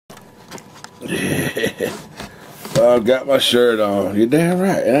Yeah. I got my shirt on. You're damn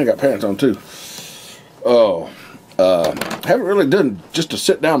right. And I got pants on too. Oh. Haven't really done just a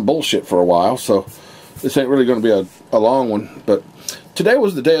sit down bullshit for a while, so this ain't really going to be a long one. But today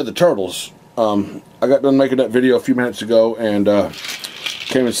was the day of the turtles. I got done making that video a few minutes ago and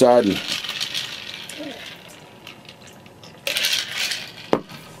came inside and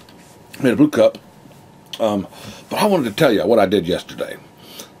made a blue cup. But I wanted to tell you what I did yesterday.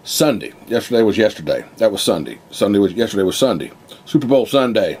 Sunday. Yesterday was yesterday. That was Sunday. Yesterday was Sunday. Super Bowl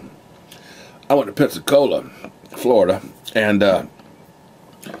Sunday. I went to Pensacola, Florida, and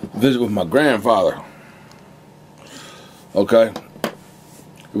visit with my grandfather. Okay?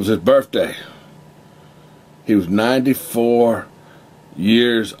 It was his birthday. He was 94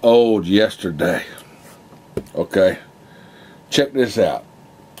 years old yesterday. Okay? Check this out.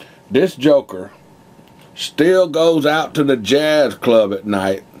 This joker still goes out to the jazz club at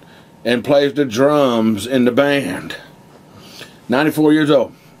night and plays the drums in the band. 94 years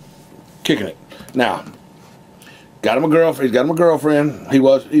old. Kicking it. Now, got him a girlfriend. He's got him a girlfriend.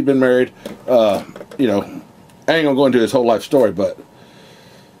 He'd been married. You know, I ain't gonna go into his whole life story, but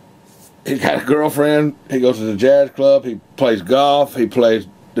he's got a girlfriend. He goes to the jazz club. He plays golf. He plays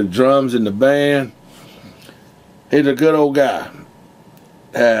the drums in the band. He's a good old guy.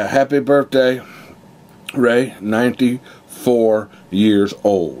 Happy birthday, Ray. 94 years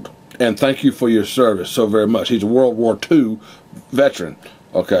old. And thank you for your service so very much. He's a World War II veteran.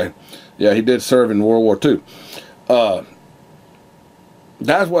 Okay. Yeah, he did serve in World War II.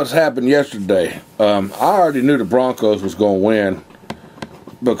 That's what's happened yesterday. I already knew the Broncos was going to win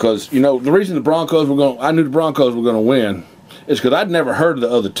because, you know, the reason I knew the Broncos were going to win is because I'd never heard of the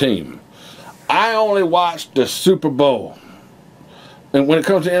other team. I only watched the Super Bowl. And when it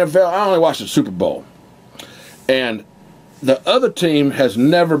comes to NFL, I only watch the Super Bowl. And the other team has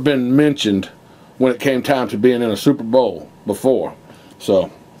never been mentioned when it came time to being in a Super Bowl before.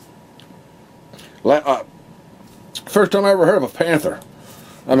 So, first time I ever heard of a Panther.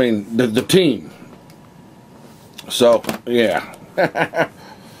 I mean, the team. So, yeah.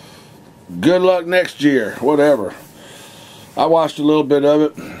 Good luck next year, whatever. I watched a little bit of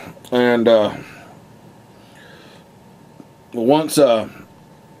it, and once I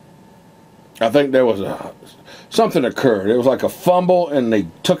think there was something occurred. It was like a fumble, and they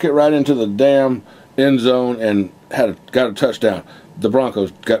took it right into the damn end zone and got a touchdown. The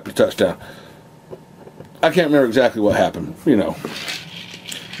Broncos got the touchdown. I can't remember exactly what happened, you know.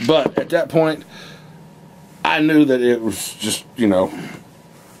 But at that point, I knew that it was just, you know,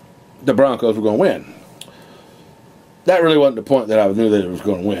 the Broncos were going to win. That really wasn't the point that I knew that it was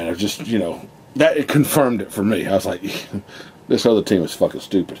going to win. It was just, you know, that it confirmed it for me. I was like, this other team is fucking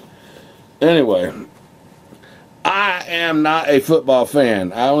stupid. Anyway, I am not a football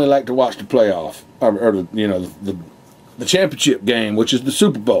fan. I only like to watch the playoff, or you know, the championship game, which is the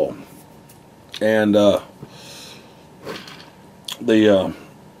Super Bowl, and the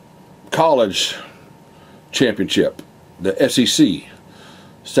college championship, the SEC,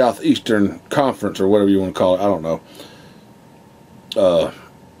 Southeastern Conference, or whatever you want to call it. I don't know.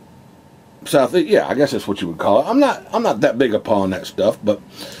 Yeah, I guess that's what you would call it. I'm not that big upon that stuff, but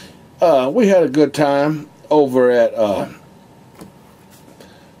we had a good time over at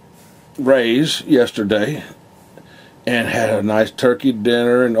Ray's yesterday and had a nice turkey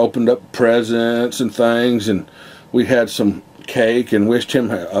dinner and opened up presents and things, and we had some cake and wished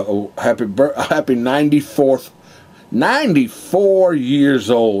him a happy 94 years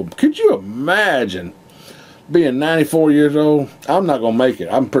old. Could you imagine being 94 years old? I'm not going to make it.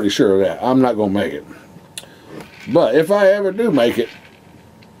 I'm pretty sure of that. I'm not going to make it. But if I ever do make it,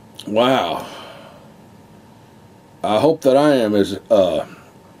 wow. I hope that I am as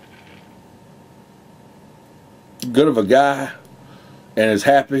good of a guy and as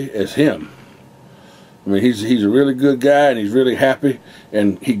happy as him. I mean, he's a really good guy, and he's really happy,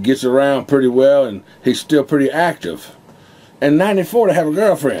 and he gets around pretty well, and he's still pretty active. And 94 to have a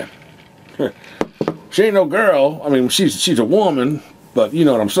girlfriend. She ain't no girl. I mean, she's a woman, but you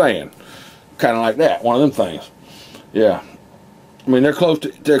know what I'm saying. Kind of like that. One of them things. Yeah. I mean, they're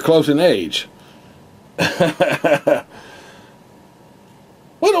close in age. Well,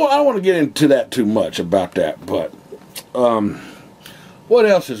 I don't want to get into that too much about that, but what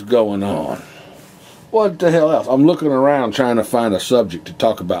else is going on? What the hell else? I'm looking around trying to find a subject to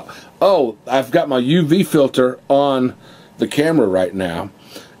talk about. Oh, I've got my UV filter on the camera right now,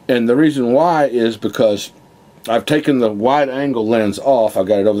 and the reason why is because I've taken the wide angle lens off. I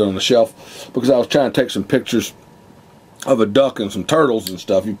got it over there on the shelf because I was trying to take some pictures of a duck and some turtles and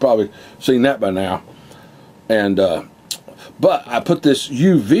stuff. You've probably seen that by now. And But I put this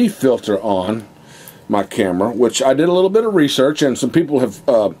UV filter on my camera, which I did a little bit of research, and some people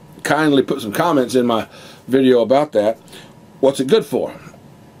have kindly put some comments in my video about that. What's it good for?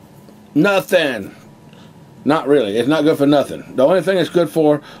 Nothing. Not really. It's not good for nothing. The only thing it's good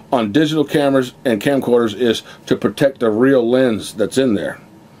for on digital cameras and camcorders is to protect the real lens that's in there.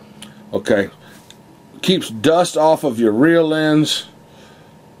 Okay. Keeps dust off of your real lens.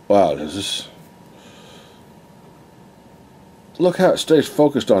 Wow, does this... Look how it stays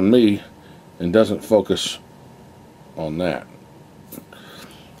focused on me and doesn't focus on that.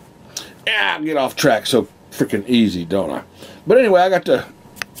 Yeah, I get off track so freaking easy, don't I? But anyway, I got the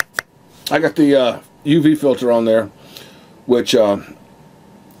UV filter on there, which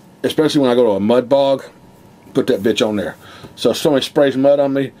especially when I go to a mud bog, put that bitch on there. So if somebody sprays mud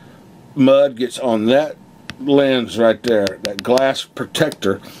on me, mud gets on that lens right there, that glass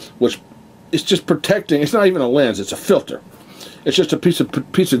protector, which is just protecting. It's not even a lens, it's a filter. It's just a piece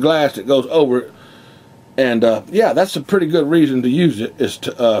of glass that goes over it. And yeah, that's a pretty good reason to use it, is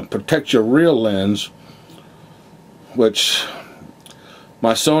to protect your real lens, which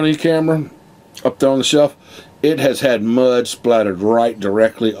my Sony camera up there on the shelf, it has had mud splattered right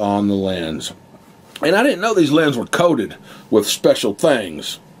directly on the lens. And I didn't know these lenses were coated with special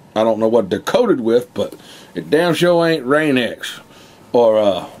things. I don't know what they're coated with, but it damn sure ain't Rain-X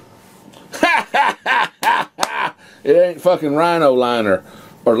or it ain't fucking Rhino Liner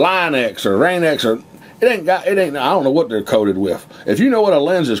or Line-X or Rain-X, or it ain't. I don't know what they're coated with. If you know what a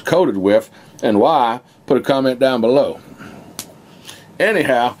lens is coated with and why, put a comment down below.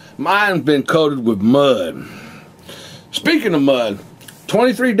 Anyhow, mine's been coated with mud. Speaking of mud,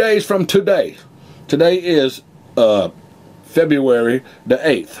 23 days from today. Today is February the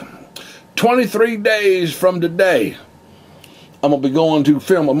 8th. 23 days from today, I'm going to be going to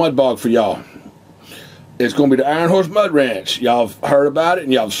film a mud bog for y'all. It's going to be the Iron Horse Mud Ranch. Y'all have heard about it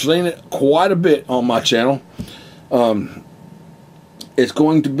and y'all have seen it quite a bit on my channel. It's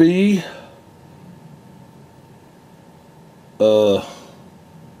going to be I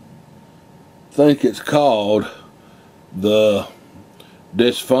think it's called the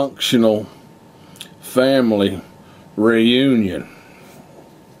Dysfunctional Family Reunion.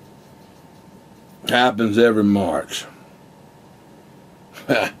 Happens every March.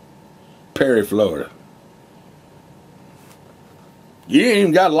 Perry, Florida. You ain't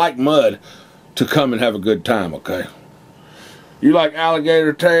even gotta like mud to come and have a good time, okay? You like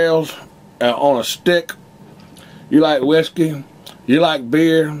alligator tails on a stick, you like whiskey, you like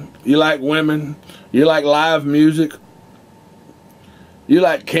beer, you like women, you like live music, you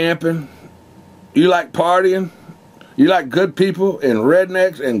like camping, you like partying, you like good people and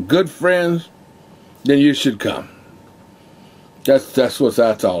rednecks and good friends, then you should come. That's what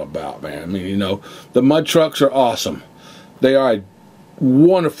that's all about, man. I mean, you know, the mud trucks are awesome. They are a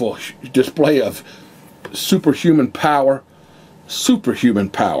wonderful display of superhuman power,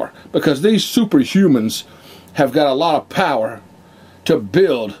 because these superhumans have got a lot of power to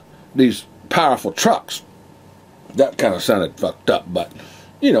build these powerful trucks. That kind of sounded fucked up, but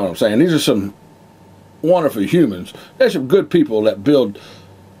you know what I'm saying. These are some wonderful humans. There's some good people that build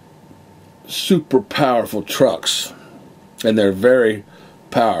super powerful trucks, and they're very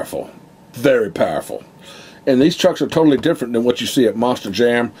powerful, very powerful. And these trucks are totally different than what you see at Monster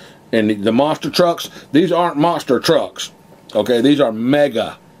Jam. And the monster trucks, these aren't monster trucks, okay? These are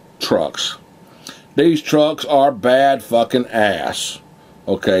mega trucks. These trucks are bad fucking ass,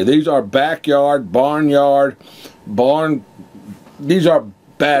 okay? These are backyard, barnyard, these are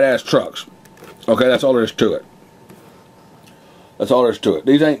badass trucks, okay? That's all there is to it. That's all there is to it.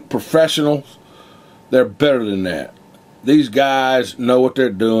 These ain't professionals. They're better than that. These guys know what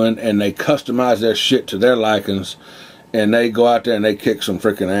they're doing, and they customize their shit to their likings, and they go out there and they kick some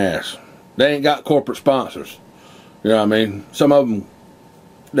freaking ass. They ain't got corporate sponsors. You know what I mean? Some of them,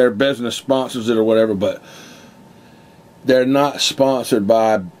 they're business sponsors or whatever, but they're not sponsored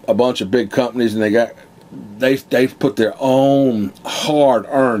by a bunch of big companies, and they put their own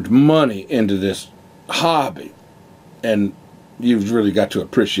hard-earned money into this hobby, and you've really got to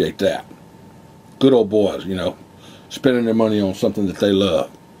appreciate that. Good old boys, you know, spending their money on something that they love.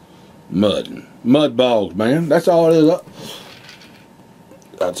 Mud balls, man. That's all it is up.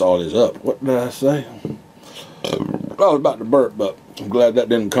 That's all it is up. What did I say? I was about to burp, but I'm glad that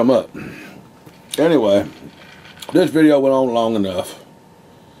didn't come up. Anyway, this video went on long enough.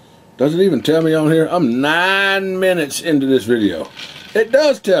 Does it even tell me on here? I'm 9 minutes into this video. It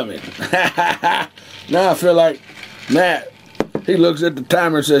does tell me. Now I feel like Matt, he looks at the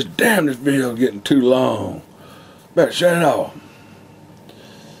timer and says, damn, this video is getting too long. Better shut it off.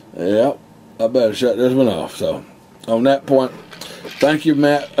 Yep, I better shut this one off. So, on that point, thank you,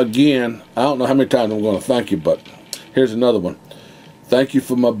 Matt, again. I don't know how many times I'm going to thank you, but here's another one. Thank you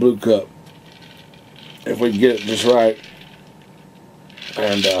for my blue cup. If we can get it just right.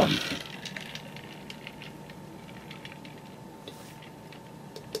 And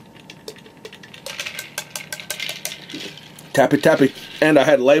tappy tappy. And I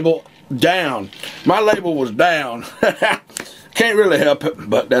had label down. My label was down. Can't really help it,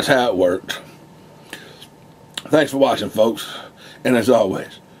 but that's how it worked. Thanks for watching, folks. And as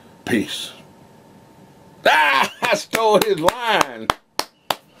always, peace. Ah, I stole his line.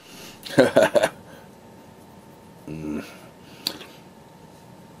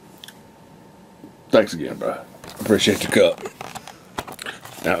 Thanks again, bro. Appreciate the cup.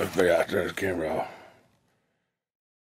 Now let's figure out there's the camera off.